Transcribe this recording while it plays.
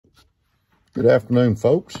Good afternoon,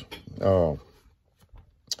 folks. We'll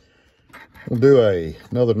do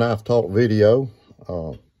another knife talk video.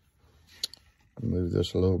 Move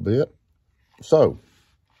this a little bit. So,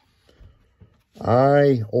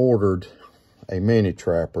 I ordered a mini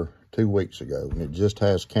trapper 2 weeks ago, and it just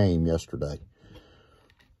came yesterday.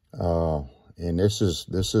 And this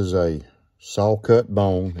is a saw cut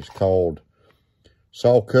bone. It's called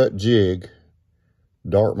Saw Cut Jig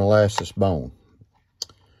Dark Molasses Bone.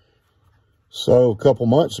 So a couple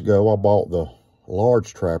months ago, I bought the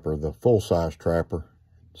large trapper, the full-size trapper.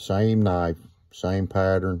 Same knife, same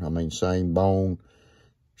pattern, same bone,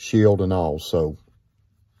 shield and all. So,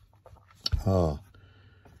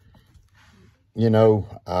 you know,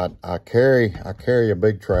 I carry a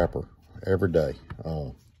big trapper every day,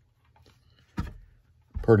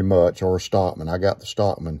 pretty much, or a Stockman. I got the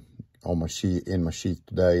Stockman on my in my sheath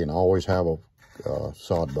today, and I always have a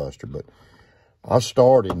sod buster, but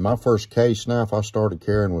my first case knife I started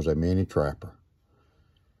carrying was a mini trapper.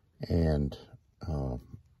 And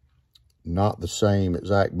not the same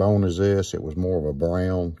exact bone as this. It was more of a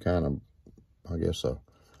brown, kind of, I guess, a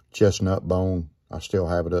chestnut bone. I still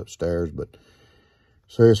have it upstairs, but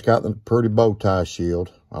so it's got the pretty bow tie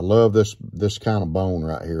shield. I love this kind of bone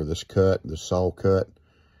right here, this saw cut.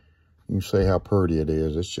 You can see how pretty it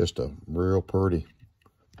is. It's just a real pretty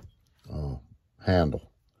handle.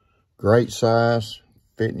 Great size,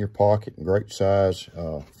 fit in your pocket, and great size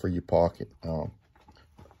for your pocket.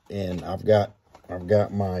 And I've got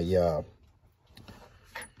my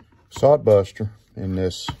sod buster in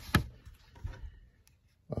this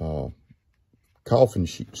coffin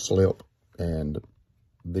slip, and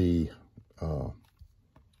the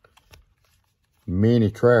mini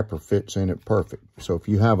trapper fits in it perfect. So if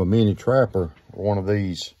you have a mini trapper, or one of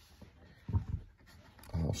these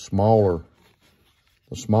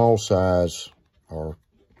the small size or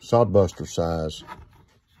sod buster size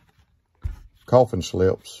coffin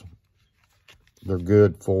slips, they're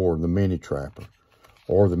good for the mini trapper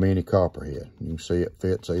or the mini copperhead. You can see it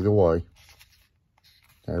fits either way,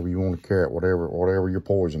 however you want to carry it, whatever your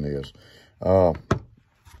poison is.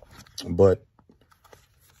 But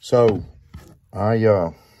so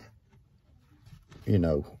I'm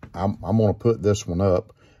gonna put this one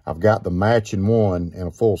up. I've got the matching one in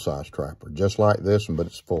a full-size trapper, just like this one, but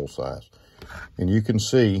it's full size. And you can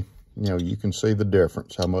see, the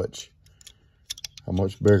difference, how much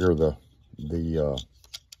bigger the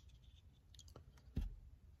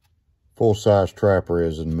full-size trapper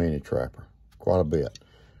is than the mini trapper, quite a bit.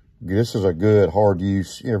 This is a good, hard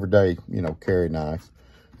use, everyday, carry knife.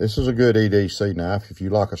 This is a good EDC knife if you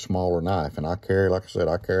like a smaller knife. And like I said,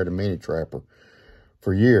 I carried a mini trapper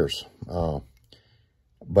for years.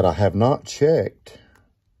 But I have not checked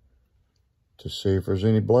to see if there's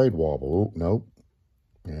any blade wobble. Oh, nope.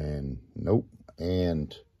 And nope.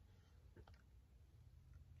 And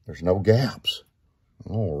there's no gaps.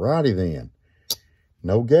 Alrighty then.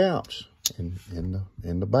 No gaps in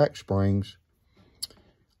the back springs.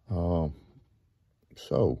 So,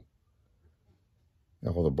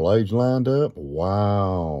 all the blades lined up.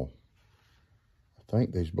 Wow. I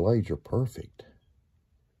think these blades are perfect.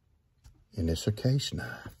 And it's a case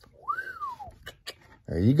knife.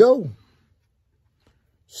 There you go.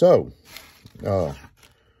 So,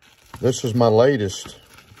 this is my latest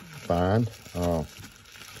find. I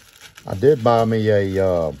did buy me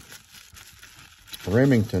a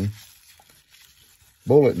Remington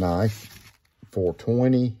bullet knife for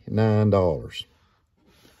 $29.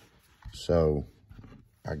 So,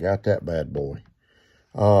 I got that bad boy.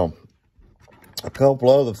 A couple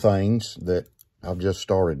other things that I've just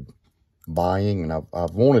started buying, and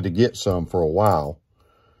I've wanted to get some for a while,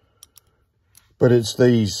 but it's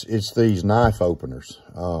these knife openers.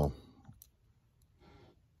 I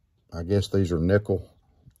guess these are nickel.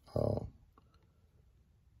 I'm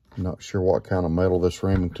not sure what kind of metal this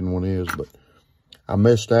Remington one is, but I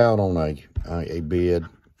missed out on a bid.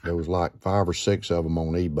 There was like 5 or 6 of them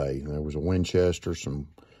on eBay. There was a Winchester, some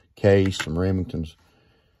Case, some Remingtons,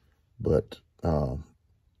 but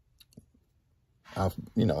I've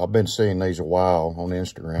been seeing these a while on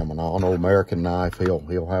Instagram, and I know American Knife,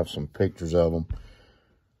 he'll have some pictures of them.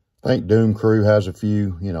 I think Doom Crew has a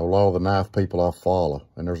few, a lot of the knife people I follow.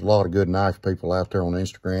 And there's a lot of good knife people out there on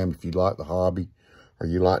Instagram if you like the hobby, or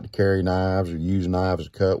you like to carry knives or use knives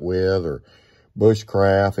to cut with, or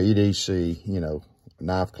bushcraft, EDC,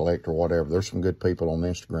 knife collector, whatever. There's some good people on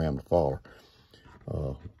Instagram to follow.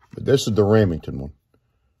 But this is the Remington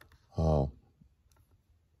one.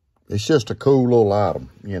 It's just a cool little item,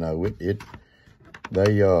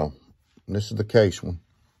 this is the Case one.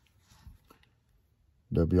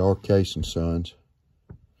 WR Case and Sons.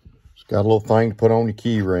 It's got a little thing to put on your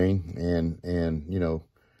key ring, and you know,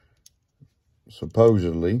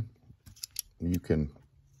 supposedly you can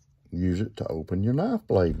use it to open your knife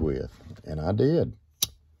blade with, and I did.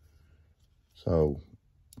 So,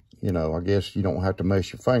 you know, I guess you don't have to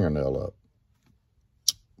mess your fingernail up.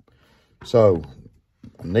 So,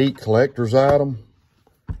 a neat collector's item.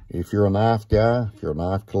 If you're a knife guy, if you're a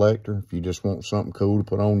knife collector, if you just want something cool to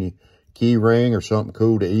put on your key ring or something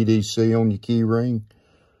cool to EDC on your key ring,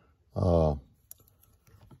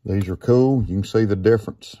 these are cool. You can see the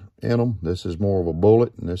difference in them. This is more of a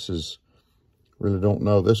bullet, and this is, really don't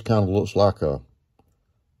know. This kind of looks like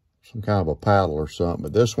some kind of a paddle or something,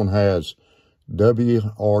 but this one has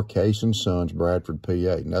W.R. Case & Sons, Bradford,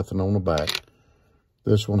 PA. Nothing on the back.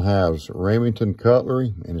 This one has Remington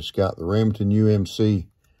cutlery, and it's got the Remington UMC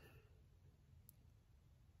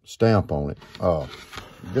stamp on it.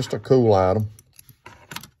 Just a cool item.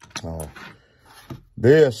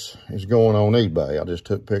 This is going on eBay. I just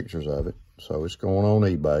took pictures of it. So it's going on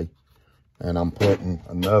eBay. And I'm putting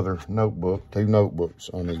another notebook, 2 notebooks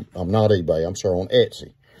on not eBay, I'm sorry, on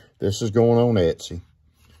Etsy. This is going on Etsy.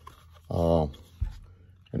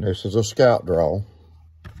 And this is a Scout Draw.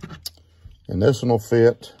 And this one will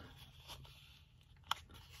fit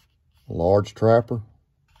a large trapper,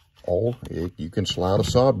 or you can slide a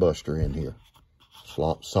sod buster in here.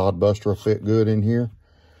 Sod buster will fit good in here.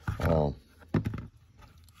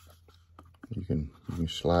 You can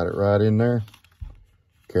slide it right in there.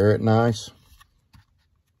 Carry it nice.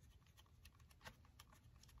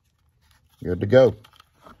 Good to go.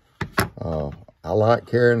 I like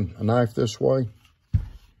carrying a knife this way.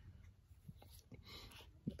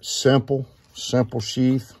 Simple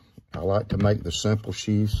sheath. I like to make the simple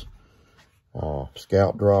sheaths.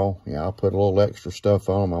 Scout Draw. Yeah, I'll put a little extra stuff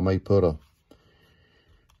on them. I may put a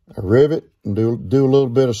rivet and do a little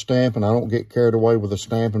bit of stamping. I don't get carried away with the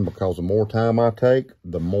stamping, because the more time I take,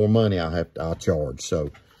 the more money I charge. So,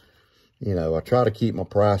 you know, I try to keep my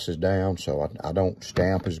prices down, so I don't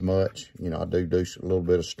stamp as much. You know, I do a little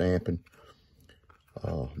bit of stamping.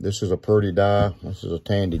 This is a pretty die. This is a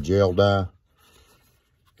Tandy gel die.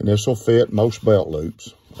 And this will fit most belt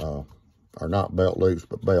loops. Or not belt loops,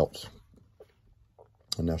 but belts.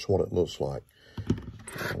 And that's what it looks like.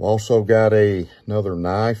 I've also got another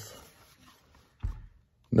knife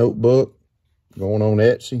notebook going on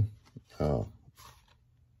Etsy.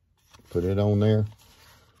 Put it on there.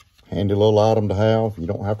 Handy little item to have. You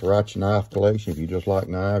don't have to write your knife collection. If you just like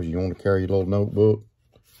knives, you want to carry your little notebook.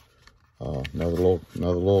 Another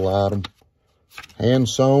little item. Hand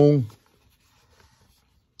sewn.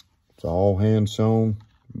 It's all hand sewn.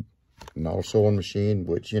 Not a sewing machine,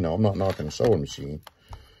 which, you know, I'm not knocking a sewing machine.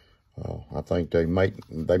 I think they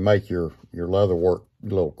make your leather work a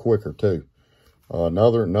little quicker too.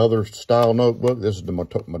 Another style notebook. This is the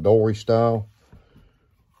Midori style.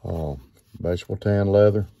 Baseball tan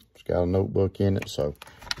leather. It's got a notebook in it. So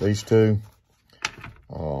these two.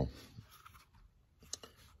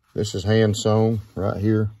 This is hand sewn right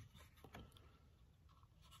here.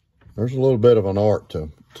 There's a little bit of an art to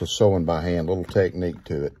sewing by hand, a little technique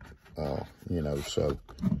to it. You know, so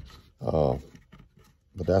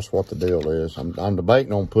but that's what the deal is. I'm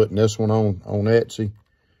debating on putting this one on Etsy,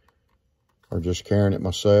 or just carrying it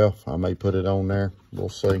myself. I may put it on there. We'll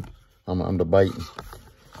see. I'm debating.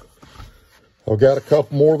 I've got a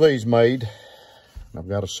couple more of these made. I've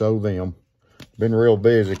got to sew them. Been real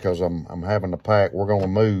busy because I'm having to pack. We're going to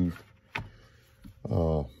move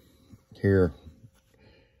here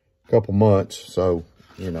a couple months. So,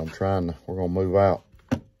 you know, we're going to move out.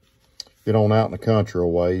 Get on out in the country a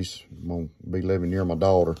ways. I'm going to be living near my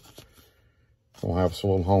daughter. Going to have us a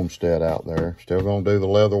little homestead out there. Still going to do the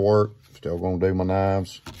leather work. Still going to do my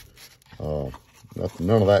knives. None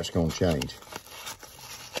of that's going to change.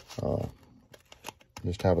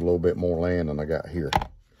 Just have a little bit more land than I got here.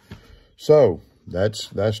 So, that's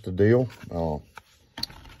the deal.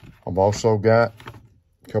 I've also got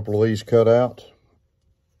a couple of these cut out.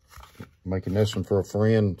 Making this one for a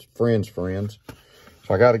friend's friends.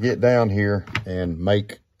 So I got to get down here and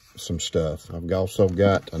make some stuff. I've also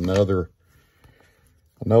got another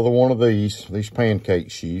one of these pancake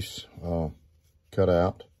sheaths cut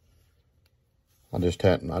out. I just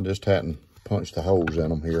hadn't punched the holes in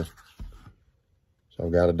them here. So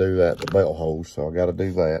I've got to do that, the belt holes. So I got to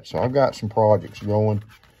do that. So I've got some projects going.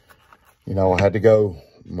 You know, I had to go.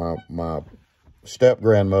 My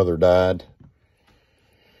step-grandmother died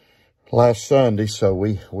last Sunday, so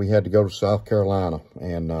we had to go to South Carolina.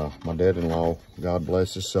 And my dad-in-law, God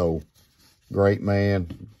bless his soul, great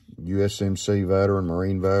man, USMC veteran,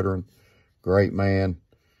 Marine veteran, great man.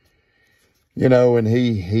 You know, and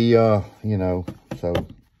he you know, so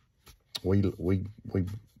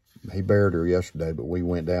he buried her yesterday, but we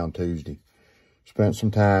went down Tuesday. Spent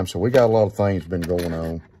some time, so we got a lot of things been going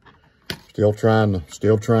on. Still trying to stay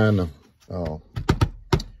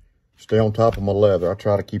on top of my leather. I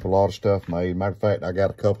try to keep a lot of stuff made. Matter of fact, I got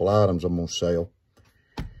a couple items I'm gonna sell.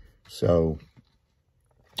 So,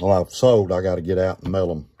 well, I've sold. I got to get out and mail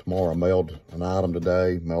them tomorrow. I mailed an item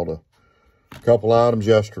today. Mailed a couple items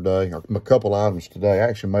yesterday, or a couple items today. I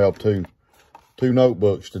actually mailed two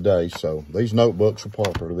notebooks today. So these notebooks are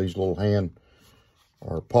popular. These little hand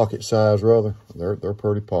or pocket size rather. They're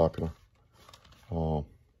pretty popular. Got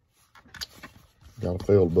a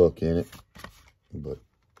field book in it, but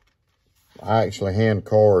I actually hand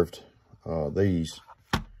carved these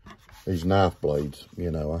knife blades.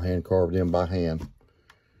 You know, I hand carved them by hand.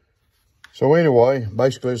 So anyway,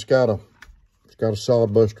 basically it's got a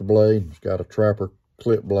sod buster blade, it's got a trapper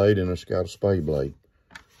clip blade, and it's got a spade blade.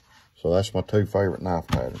 So that's my two favorite knife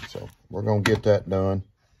patterns. So we're gonna get that done.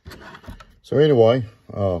 So anyway,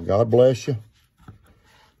 God bless you.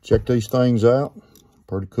 Check these things out.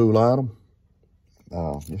 Pretty cool item.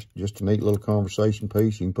 Just a neat little conversation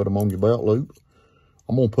piece. You can put them on your belt loop.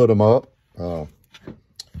 I'm gonna put them up.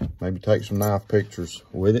 Maybe take some knife pictures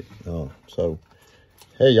with it. So,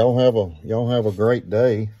 hey, y'all have a great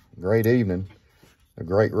day, great evening, a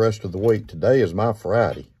great rest of the week. Today is my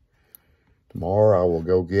Friday. Tomorrow I will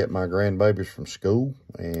go get my grandbabies from school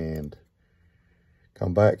and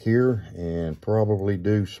come back here and probably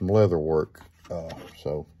do some leather work.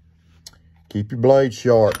 So keep your blades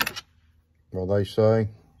sharp. Well, they say,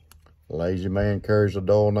 lazy man carries a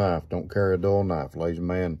dull knife. Don't carry a dull knife. Lazy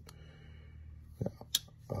man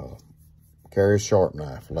carries a sharp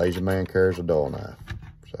knife. Lazy man carries a dull knife.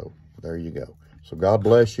 So there you go. So God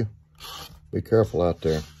bless you. Be careful out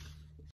there.